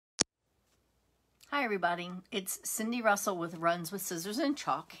Hi everybody, it's Cindy Russell with Runs with Scissors and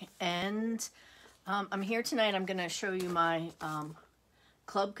Chalk, and I'm here tonight. I'm going to show you my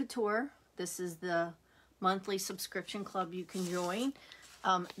Club Couture. This is the monthly subscription club you can join.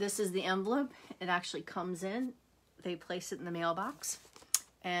 This is the envelope. It actually comes in. They place it in the mailbox,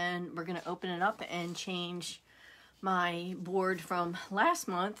 and we're going to open it up and change my board from last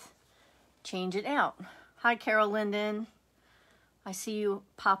month, change it out. Hi Carol Linden, I see you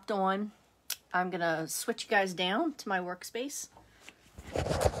popped on. I'm going to switch you guys down to my workspace.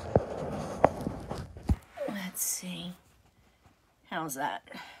 Let's see. How's that?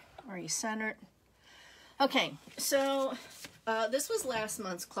 Are you centered? Okay, so this was last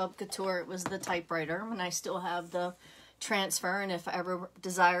month's Club Couture. It was the typewriter, and I still have the transfer, and if I ever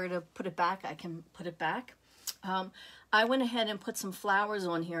desire to put it back, I can put it back. I went ahead and put some flowers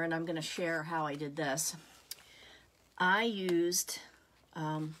on here, and I'm going to share how I did this. I used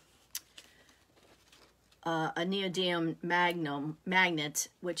a neodymium magnet,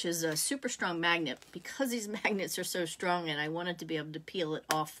 which is a super strong magnet. Because these magnets are so strong and I wanted to be able to peel it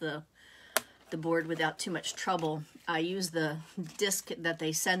off the board without too much trouble, I used the disc that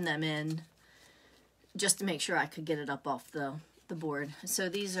they send them in just to make sure I could get it up off the board. So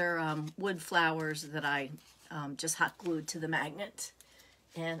these are wood flowers that I just hot glued to the magnet,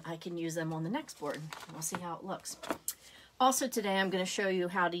 and I can use them on the next board. We'll see how it looks. Also today I'm going to show you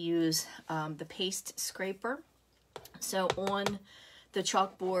how to use the paste scraper. So on the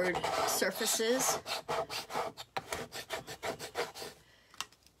chalkboard surfaces, I'm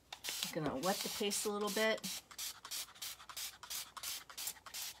going to wet the paste a little bit.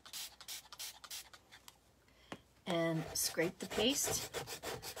 And scrape the paste.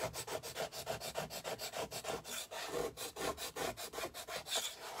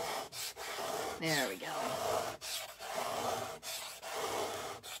 There we go.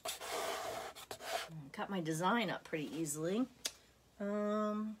 Got my design up pretty easily.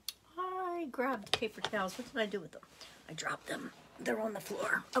 I grabbed paper towels. What did I do with them? I dropped them. They're on the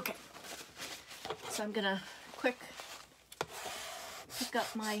floor. Okay. So I'm gonna quick pick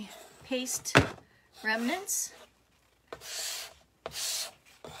up my paste remnants.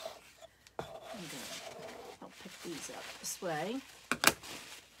 I'll pick these up this way.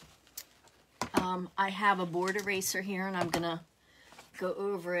 I have a board eraser here, and I'm gonna go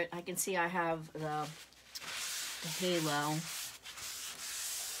over it. I can see I have the halo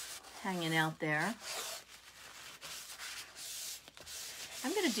hanging out there.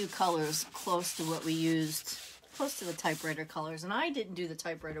 I'm going to do colors close to what we used, close to the typewriter colors, and I didn't do the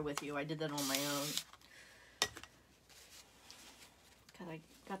typewriter with you. I did that on my own. I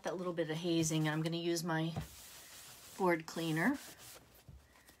got that little bit of hazing. I'm going to use my board cleaner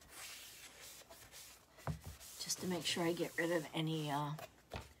just to make sure I get rid of any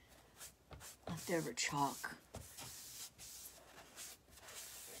leftover chalk.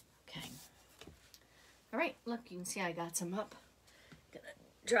 Okay. All right, look, you can see I got some up. Gonna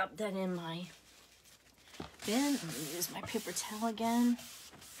drop that in my bin. I'm gonna use my paper towel again.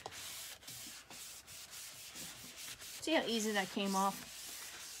 See how easy that came off?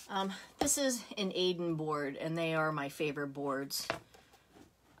 This is an Aiden board, and they are my favorite boards.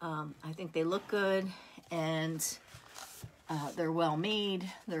 I think they look good, and they're well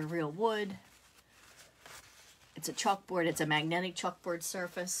made. They're real wood. It's a chalkboard. It's a magnetic chalkboard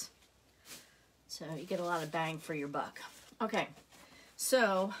surface. So you get a lot of bang for your buck. Okay,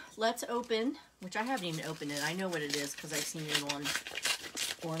 so let's open, which I haven't even opened it. I know what it is because I've seen it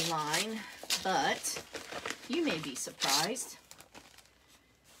online, but you may be surprised.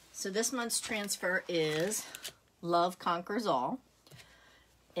 So this month's transfer is Love Conquers All.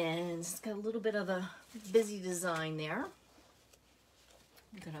 And it's got a little bit of a busy design there.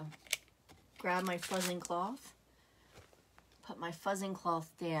 I'm gonna grab my fuzzing cloth, put my fuzzing cloth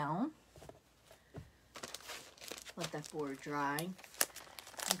down, let that board dry.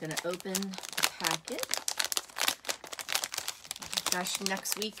 I'm gonna open the packet. Gosh,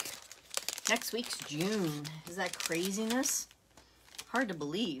 next week's June. Is that craziness? Hard to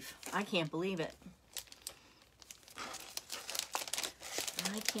believe. I can't believe it.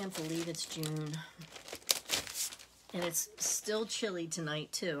 I can't believe it's June. And it's still chilly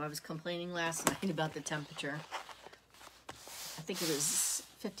tonight, too. I was complaining last night about the temperature. I think it was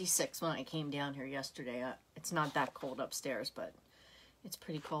 56 when I came down here yesterday. It's not that cold upstairs, but it's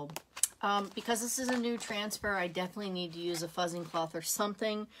pretty cold. Because this is a new transfer, I definitely need to use a fuzzing cloth or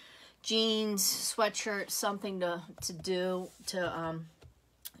something. Jeans, sweatshirt, something to do to,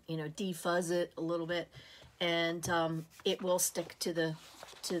 you know, defuzz it a little bit. And it will stick to the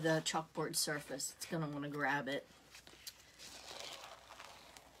chalkboard surface. It's going to want to grab it.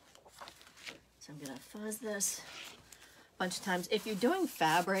 So I'm gonna fuzz this a bunch of times. If you're doing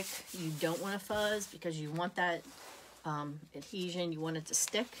fabric, you don't want to fuzz because you want that adhesion, you want it to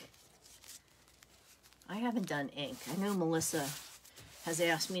stick. I haven't done ink. I know Melissa has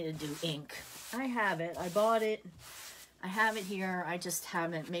asked me to do ink. I have it. I bought it. I have it here. I just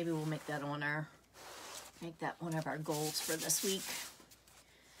haven't. Maybe we'll make that one of our goals for this week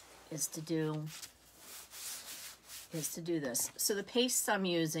is to do this. So the pastes I'm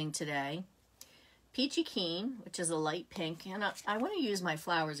using today, Peachy Keen, which is a light pink, and I want to use my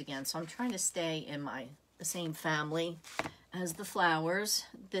flowers again, so I'm trying to stay in the same family as the flowers.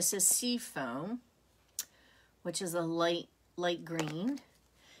 This is Sea Foam, which is a light green,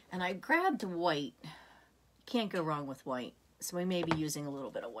 and I grabbed white. Can't go wrong with white, so we may be using a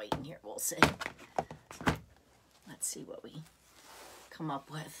little bit of white in here. We'll see. Let's see what we come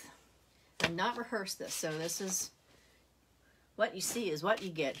up with. I've not rehearsed this, so this is what you see is what you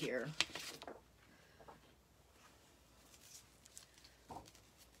get here.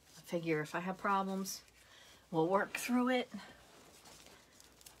 I figure if I have problems, we'll work through it.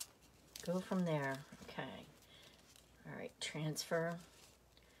 Go from there. Okay. All right, transfer.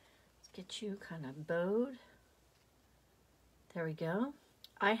 Let's get you kind of bowed. There we go.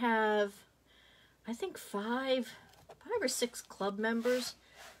 I have, I think five or six club members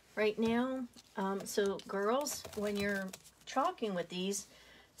right now. So girls, when you're chalking with these,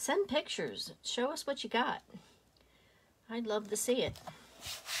 send pictures. Show us what you got. I'd love to see it.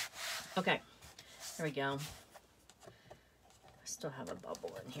 Okay, there we go. I still have a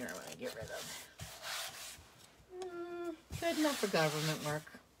bubble in here I want to get rid of. Good enough for government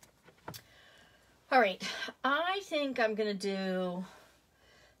work. All right, I think I'm gonna do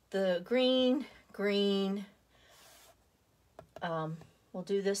the green. We'll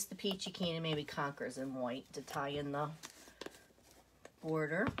do this, the Peachy Keen, and maybe Conquerors in white to tie in the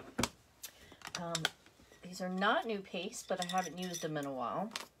border. These are not new pastes, but I haven't used them in a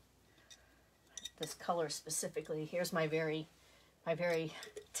while. This color specifically. Here's my very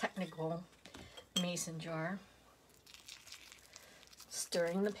technical mason jar.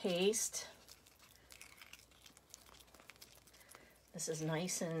 Stirring the paste. This is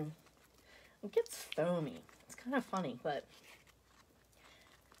nice and it gets foamy. It's kind of funny, but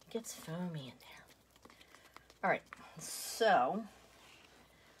it gets foamy in there. All right, so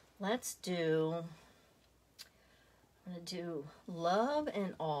let's do, I'm gonna do Love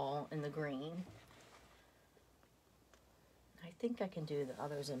and All in the green. I think I can do the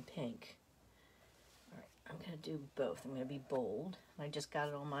others in pink. All right, I'm gonna do both. I'm gonna be bold. I just got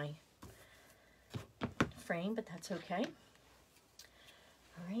it on my frame, but that's okay.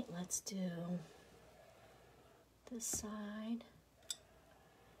 All right, let's do this side.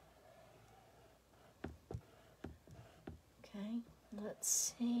 Okay,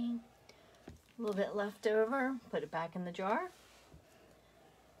 let's see. A little bit left over. Put it back in the jar.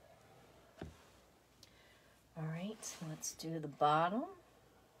 All right, let's do the bottom.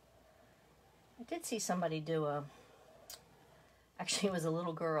 I did see somebody do actually it was a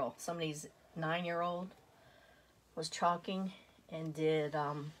little girl. Somebody's 9-year-old was chalking and did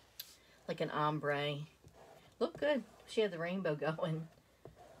like an ombre. Looked good. She had the rainbow going.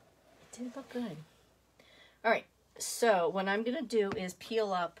 It did look good. All right, so what I'm gonna do is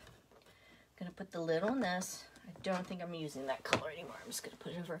peel up. I'm gonna put the lid on this. I don't think I'm using that color anymore. I'm just gonna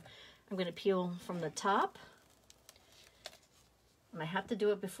put it over. I'm gonna peel from the top. And I have to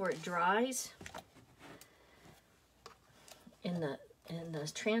do it before it dries. In the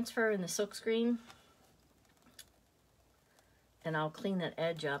transfer in the silkscreen. And I'll clean that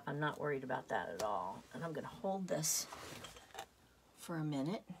edge up. I'm not worried about that at all. And I'm going to hold this for a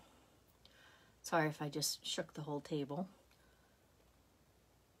minute. Sorry if I just shook the whole table.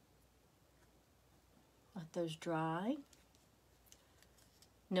 Let those dry.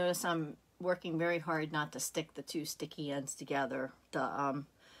 Notice I'm working very hard not to stick the two sticky ends together. The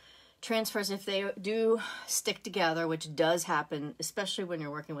transfers, if they do stick together, which does happen, especially when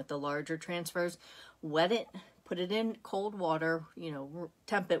you're working with the larger transfers, wet it. Put it in cold water, you know,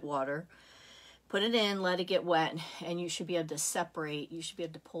 temperate water. Put it in, let it get wet, and you should be able to separate. You should be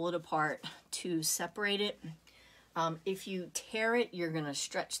able to pull it apart to separate it. If you tear it, you're going to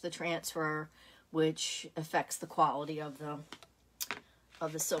stretch the transfer, which affects the quality of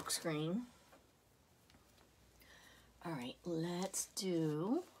the silk screen. All right, let's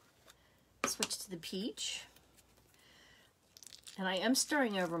switch to the peach. And I am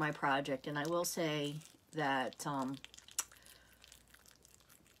stirring over my project, and I will say that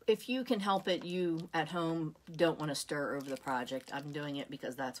if you can help it, you at home don't want to stir over the project. I'm doing it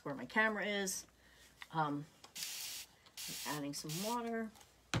because that's where my camera is. I'm adding some water.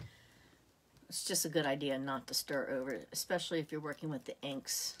 it's just a good idea not to stir over it, especially if you're working with the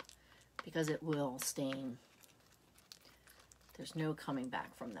inks, because it will stain. There's no coming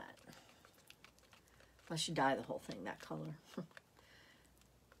back from that. Unless you dye the whole thing that color.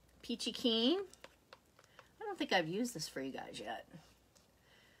 Peachy Keen. I don't think I've used this for you guys yet.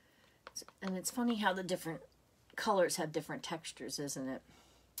 And it's funny how the different colors have different textures, isn't it?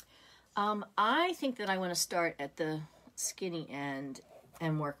 I think that I want to start at the skinny end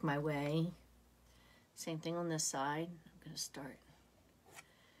and work my way. Same thing on this side. I'm going to start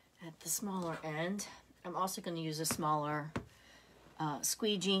at the smaller end. I'm also going to use a smaller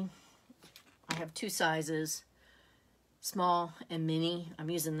squeegee. I have two sizes, small and mini. I'm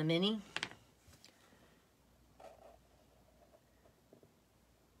using the mini.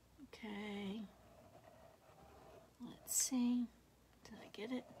 Okay. Let's see. Did I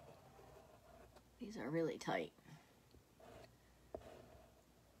get it? These are really tight. All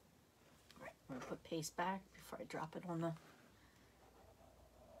right, I'm going to put paste back before I drop it on the...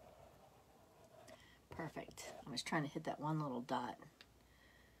 Perfect. I was trying to hit that one little dot.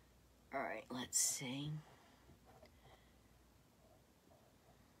 All right, let's see.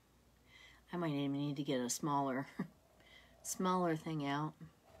 I might even need to get a smaller thing out.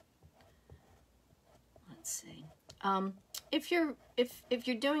 Let's see. If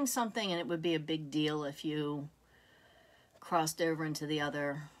you're doing something, and it would be a big deal if you crossed over into the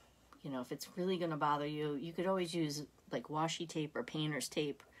other, you know, if it's really going to bother you, you could always use like washi tape or painter's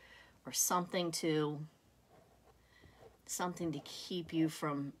tape or something to keep you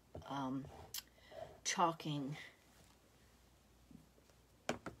from chalking.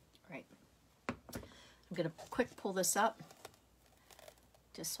 Right. I'm going to quick pull this up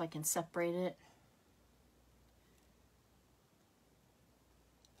just so I can separate it.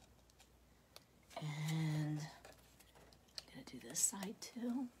 And I'm going to do this side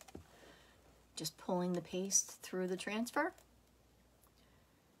too. Just pulling the paste through the transfer.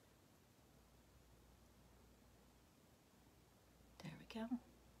 There we go.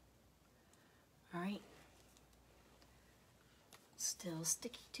 All right. Still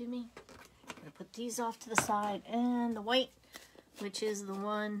sticky to me. I'm going to put these off to the side, and the white, which is the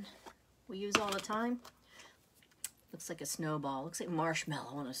one we use all the time. Looks like a snowball. Looks like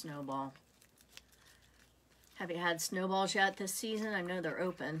marshmallow on a snowball. Have you had snowballs yet this season? I know they're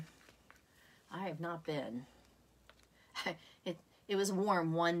open. I have not been. It was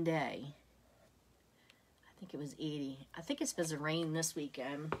warm one day. I think it was 80. I think it's supposed to rain this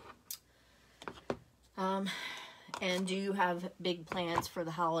weekend. And do you have big plans for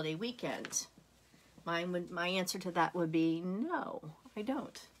the holiday weekend? My answer to that would be no, I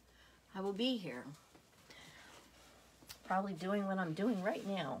don't. I will be here. Probably doing what I'm doing right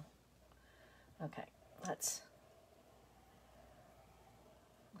now. Okay, let's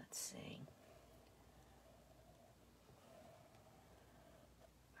see.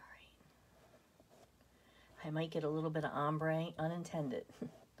 All right. I might get a little bit of ombre, unintended.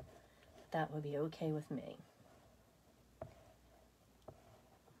 That would be okay with me.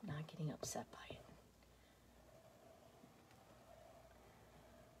 I'm not getting upset by it.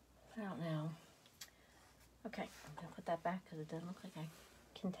 I don't know. Okay, I'm going to put that back because it doesn't look like I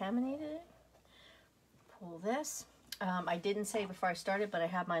contaminated it. Pull this. I didn't say before I started, but I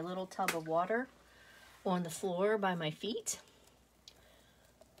have my little tub of water on the floor by my feet.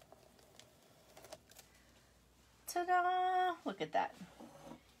 Ta-da! Look at that.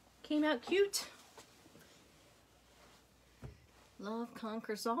 Came out cute. Love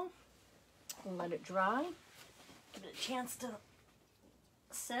conquers all. We'll let it dry. Give it a chance to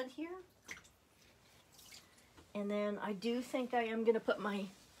set here. And then I do think I am going to put my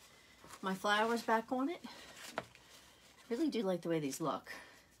flowers back on it. I really do like the way these look.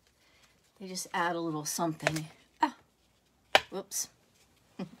 They just add a little something. Ah, whoops.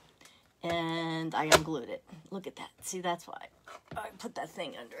 And I unglued it. Look at that. See, that's why I put that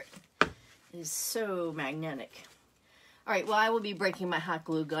thing under it. It is so magnetic. All right, well, I will be breaking my hot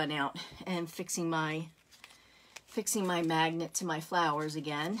glue gun out and fixing my magnet to my flowers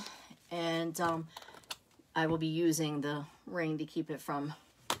again. And I will be using the ring to keep it from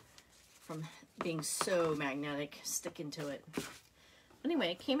being so magnetic, sticking to it.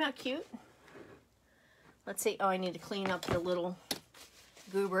 Anyway, it came out cute. Let's see. Oh, I need to clean up the little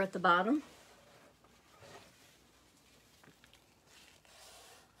goober at the bottom.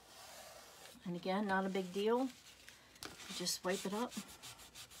 And again, not a big deal. You just wipe it up.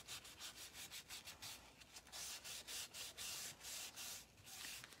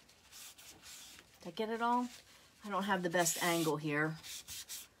 Did I get it all? I don't have the best angle here.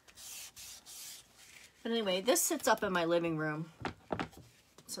 But anyway, this sits up in my living room.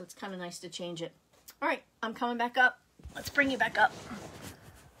 So it's kind of nice to change it. All right, I'm coming back up. Let's bring you back up.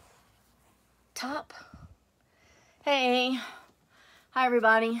 Top. Hey. Hi,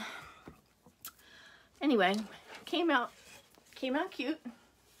 everybody. Anyway, came out cute.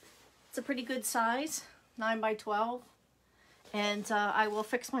 It's a pretty good size, 9 by 12. And I will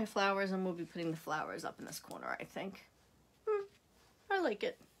fix my flowers, and we'll be putting the flowers up in this corner, I think. I like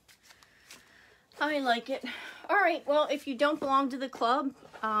it. I like it. All right, well, if you don't belong to the club,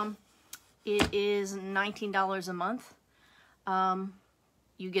 it is $19 a month.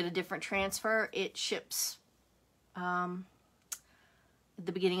 You get a different transfer. It ships at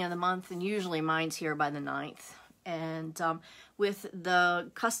the beginning of the month, and usually mine's here by the 9th. And with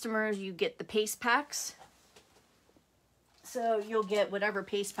the customers, you get the paste packs. So you'll get whatever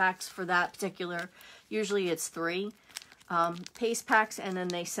paste packs for that particular, usually it's 3 paste packs, and then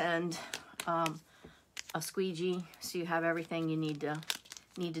they send a squeegee, so you have everything you need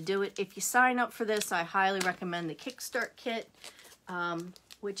to do it. If you sign up for this, I highly recommend the Kickstart kit,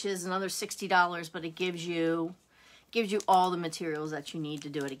 which is another $60, but it gives you all the materials that you need to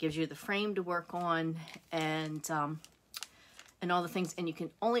do it. It gives you the frame to work on, and all the things, and you can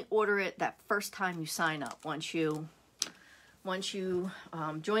only order it that first time you sign up. Once you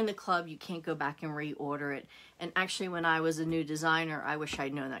join the club, you can't go back and reorder it. And actually, when I was a new designer, I wish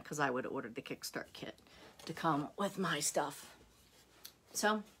I'd known that, because I would have ordered the Kickstart kit to come with my stuff.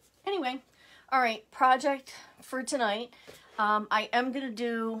 So anyway, all right, project for tonight. I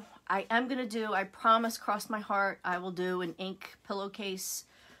promise, cross my heart, I will do an ink pillowcase.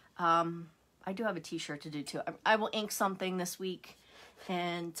 I do have a t-shirt to do too. I will ink something this week,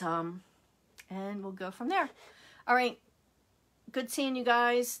 and we'll go from there. All right. Good seeing you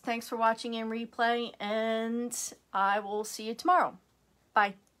guys. Thanks for watching in replay, and I will see you tomorrow.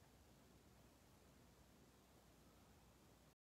 Bye.